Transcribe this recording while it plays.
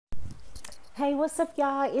Hey, what's up,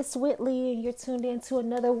 y'all? It's Whitley, and you're tuned in to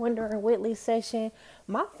another Wonder and Whitley session.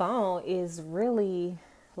 My phone is really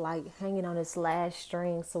like hanging on its last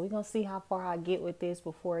string, so we're gonna see how far I get with this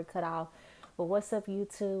before it cut off. But what's up,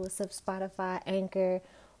 YouTube? What's up, Spotify, Anchor,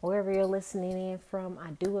 wherever you're listening in from?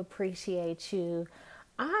 I do appreciate you.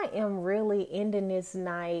 I am really ending this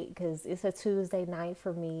night because it's a Tuesday night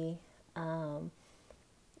for me.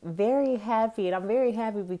 Very happy, and I'm very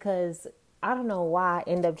happy because I don't know why I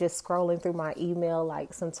end up just scrolling through my email,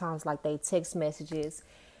 like sometimes like they text messages,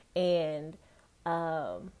 and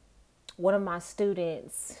one of my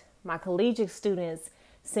students, my collegiate students,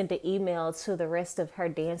 sent an email to the rest of her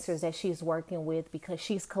dancers that she's working with because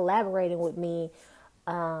she's collaborating with me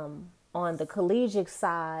on the collegiate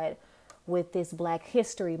side with this Black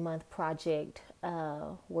History Month project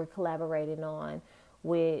we're collaborating on,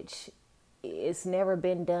 which it's never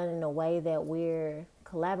been done in a way that we're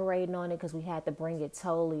collaborating on it because we had to bring it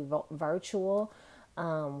totally virtual.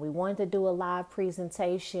 We wanted to do a live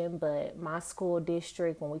presentation, but my school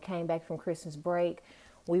district, when we came back from Christmas break,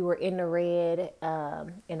 we were in the red,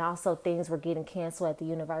 and also things were getting canceled at the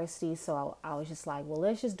university. So I was just like, well,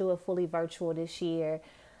 let's just do it fully virtual this year.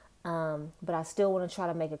 But I still want to try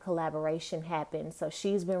to make a collaboration happen. So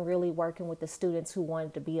she's been really working with the students who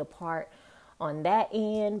wanted to be a part on that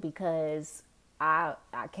end because I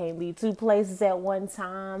can't be two places at one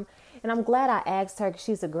time. And I'm glad I asked her because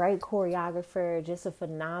she's a great choreographer, just a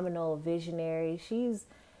phenomenal visionary. She's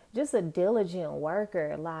just a diligent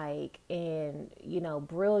worker, like, and,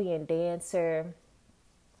 brilliant dancer.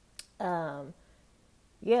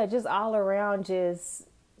 Yeah, just all around, just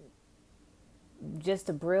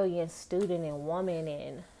a brilliant student and woman.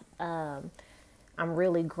 And I'm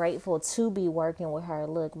really grateful to be working with her.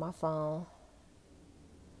 Look, my phone,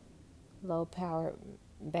 low power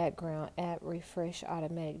background app, refresh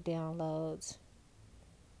automatic downloads.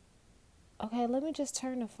 Okay, let me just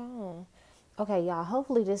turn the phone. Okay, y'all,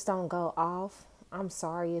 hopefully this don't go off. I'm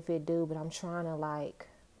sorry if it do, but I'm trying to like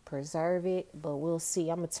preserve it, but we'll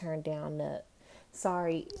see. I'm gonna turn down the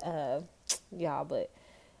sorry y'all, but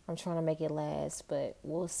I'm trying to make it last, but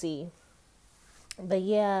we'll see. But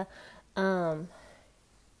yeah,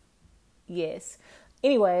 yes.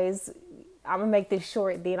 Anyways, I'm gonna make this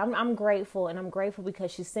short. Then I'm grateful, and I'm grateful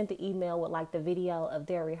because she sent the email with like the video of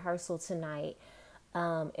their rehearsal tonight,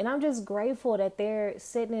 and I'm just grateful that they're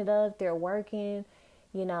setting it up. They're working.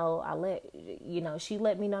 She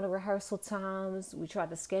let me know the rehearsal times. We tried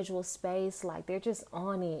to schedule space. Like they're just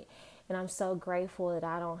on it, and I'm so grateful that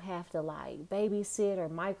I don't have to like babysit or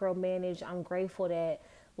micromanage. I'm grateful that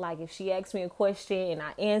like if she asks me a question and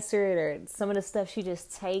I answer it, or some of the stuff she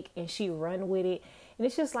just take and she run with it. And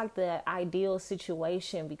it's just like the ideal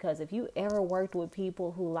situation because if you ever worked with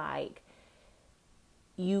people who like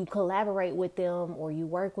you collaborate with them or you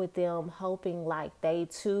work with them hoping like they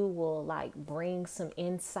too will like bring some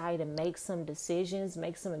insight and make some decisions,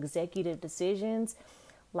 make some executive decisions.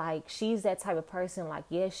 Like she's that type of person. Like,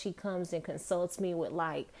 yes, she comes and consults me with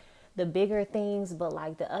like the bigger things, but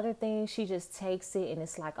like the other things, she just takes it and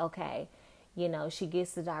it's like, okay, she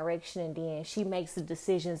gets the direction and then she makes the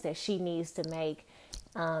decisions that she needs to make.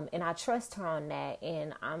 And I trust her on that,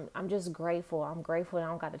 and I'm just grateful. I'm grateful that I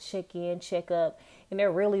don't got to check in, check up, and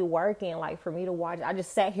they're really working. Like for me to watch, I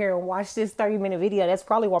just sat here and watched this 30-minute video. That's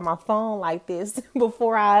probably why my phone like this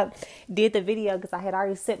before I did the video because I had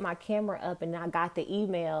already set my camera up, and I got the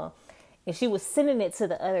email, and she was sending it to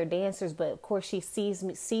the other dancers. But of course, she sees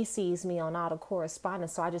me on all the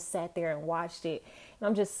correspondence, so I just sat there and watched it. And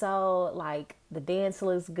I'm just so like the dance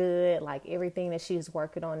looks good, like everything that she's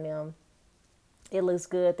working on them. It looks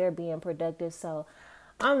good. They're being productive. So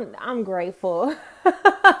I'm grateful.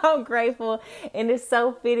 I'm grateful. And it's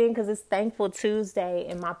so fitting because it's Thankful Tuesday.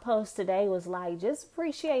 And my post today was like, just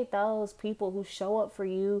appreciate those people who show up for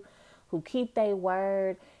you, who keep their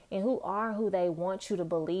word, and who are who they want you to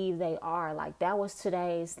believe they are. Like that was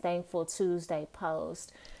today's Thankful Tuesday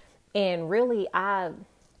post. And really, I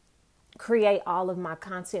create all of my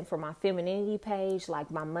content for my femininity page,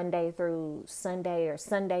 like my Monday through Sunday or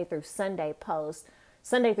Sunday through Sunday posts.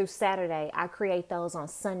 Sunday through Saturday, I create those on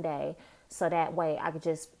Sunday so that way I could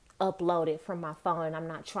just upload it from my phone and I'm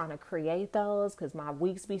not trying to create those because my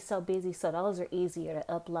weeks be so busy. So those are easier to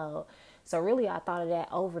upload. So really I thought of that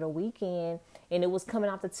over the weekend, and it was coming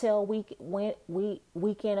off the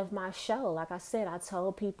weekend of my show. Like I said, I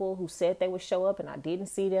told people who said they would show up and I didn't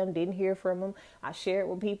see them, didn't hear from them. I shared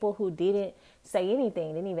with people who didn't say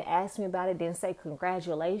anything, didn't even ask me about it, didn't say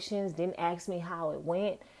congratulations, didn't ask me how it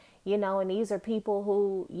went, and these are people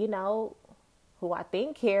who I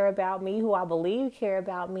think care about me, who I believe care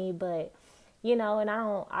about me, but and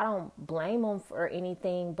I don't blame them for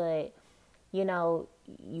anything, but you know,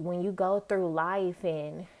 when you go through life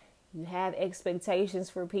and you have expectations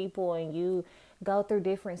for people and you go through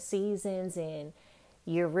different seasons and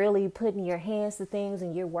you're really putting your hands to things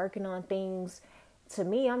and you're working on things, to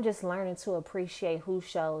me, I'm just learning to appreciate who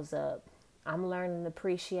shows up. I'm learning to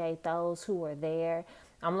appreciate those who are there.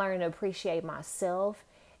 I'm learning to appreciate myself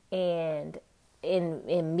and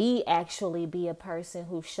in me actually be a person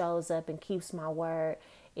who shows up and keeps my word.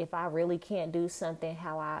 If I really can't do something,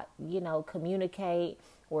 how I, communicate,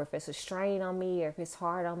 or if it's a strain on me, or if it's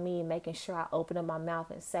hard on me, making sure I open up my mouth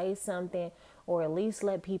and say something, or at least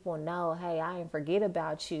let people know, hey, I didn't forget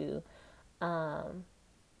about you. At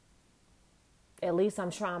least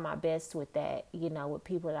I'm trying my best with that, with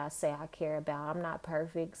people that I say I care about. I'm not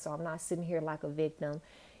perfect, so I'm not sitting here like a victim,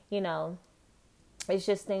 you know. It's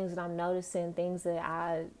just things that I'm noticing, things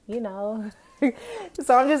that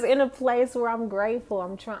so I'm just in a place where I'm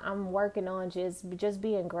grateful. I'm working on just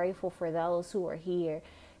being grateful for those who are here,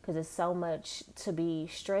 because it's so much to be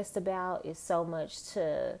stressed about. It's so much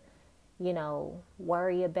to,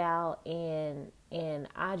 worry about. And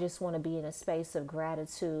I just want to be in a space of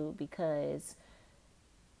gratitude because,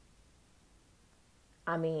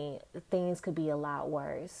 I mean, things could be a lot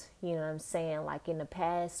worse. You know what I'm saying? Like in the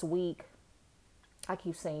past week, I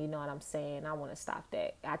keep saying, you know what I'm saying? I want to stop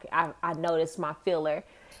that. I noticed my filler.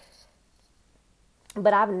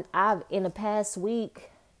 But I've in the past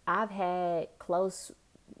week, I've had close,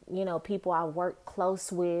 people I work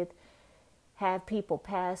close with, have people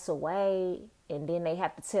pass away, and then they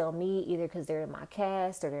have to tell me either because they're in my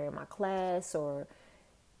cast or they're in my class or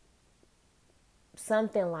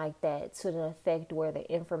something like that, to the effect where the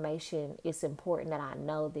information is important that I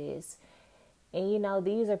know this. And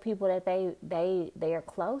these are people that they are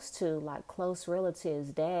close to, like close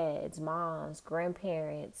relatives, dads, moms,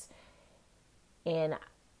 grandparents, and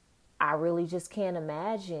I really just can't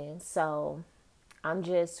imagine. So I'm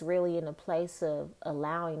just really in a place of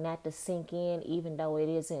allowing that to sink in, even though it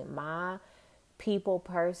isn't my people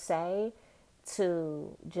per se,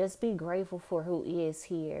 to just be grateful for who is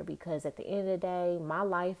here. Because at the end of the day, my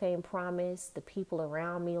life ain't promised. The people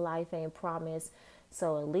around me life ain't promised.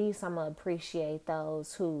 So at least I'm going to appreciate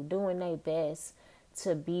those who doing their best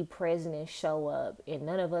to be present and show up. And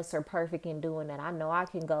none of us are perfect in doing that. I know I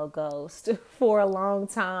can go ghost for a long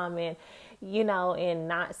time and, and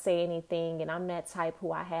not say anything. And I'm that type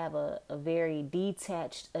who I have a very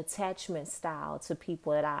detached attachment style to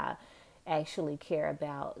people that I actually care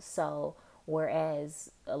about. So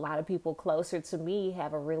whereas a lot of people closer to me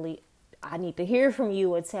have a really I need to hear from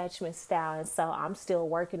you attachment style. And so I'm still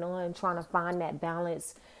working on trying to find that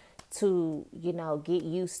balance to, get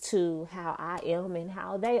used to how I am and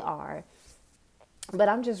how they are. But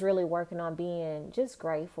I'm just really working on being just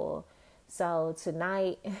grateful. So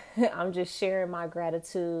tonight, I'm just sharing my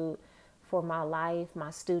gratitude for my life,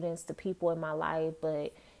 my students, the people in my life.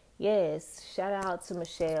 But yes, shout out to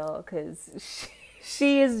Michelle, because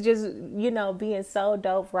she is just, being so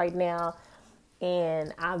dope right now.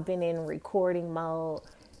 And I've been in recording mode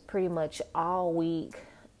pretty much all week.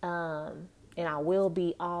 And I will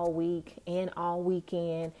be all week and all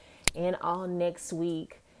weekend and all next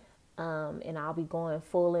week. And I'll be going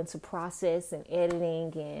full into process and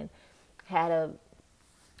editing, and had a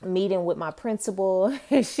meeting with my principal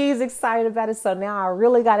and she's excited about it. So now I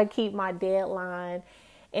really got to keep my deadline.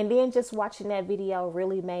 And then just watching that video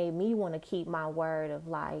really made me want to keep my word of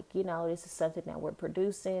like, this is something that we're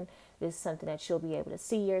producing. This is something that you'll be able to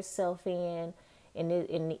see yourself in.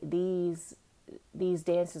 And these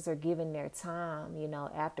dancers are giving their time,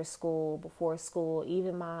 after school, before school.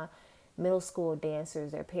 Even my middle school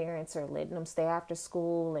dancers, their parents are letting them stay after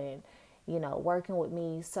school and, working with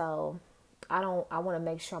me. So I want to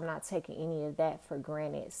make sure I'm not taking any of that for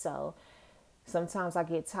granted. So sometimes I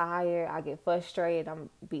get tired, I get frustrated, I'm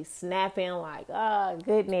be snapping like, oh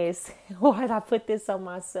goodness, why did I put this on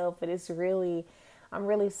myself? But I'm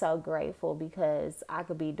really so grateful, because I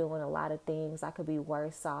could be doing a lot of things. I could be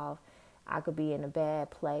worse off. I could be in a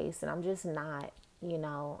bad place, and I'm just not.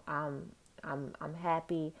 I'm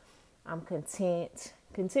happy. I'm content.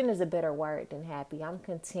 Content is a better word than happy. I'm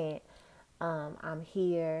content. I'm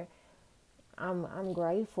here. I'm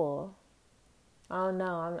grateful. I don't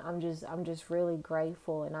know. I'm just really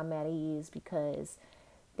grateful, and I'm at ease because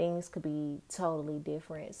things could be totally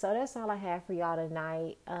different. So that's all I have for y'all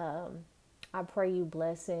tonight. I pray you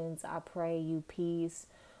blessings. I pray you peace,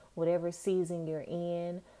 whatever season you're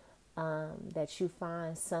in, that you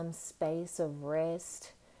find some space of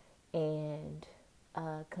rest and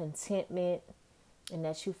contentment, and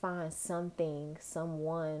that you find something,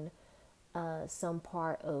 someone, some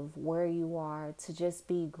part of where you are to just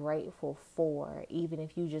be grateful for, even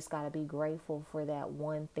if you just got to be grateful for that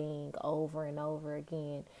one thing over and over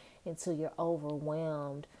again until you're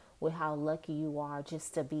overwhelmed with how lucky you are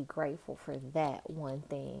just to be grateful for that one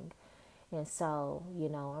thing. And so,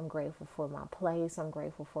 I'm grateful for my place. I'm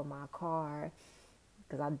grateful for my car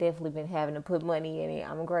because I've definitely been having to put money in it.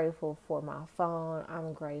 I'm grateful for my phone.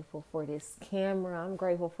 I'm grateful for this camera. I'm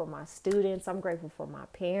grateful for my students. I'm grateful for my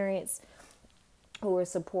parents who are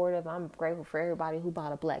supportive. I'm grateful for everybody who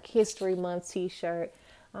bought a Black History Month t-shirt.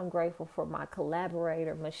 I'm grateful for my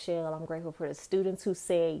collaborator, Michelle. I'm grateful for the students who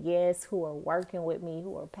said yes, who are working with me,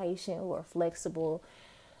 who are patient, who are flexible.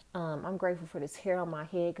 I'm grateful for this hair on my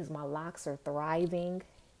head because my locks are thriving.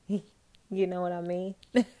 You know what I mean?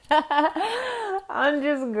 I'm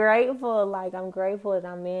just grateful. Like, I'm grateful that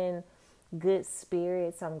I'm in good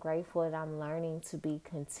spirits. I'm grateful that I'm learning to be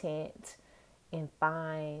content and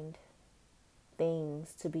find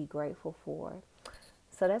things to be grateful for.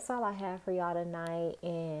 So that's all I have for y'all tonight.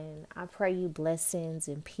 And I pray you blessings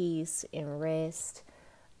and peace and rest.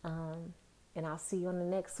 And I'll see you on the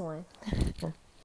next one.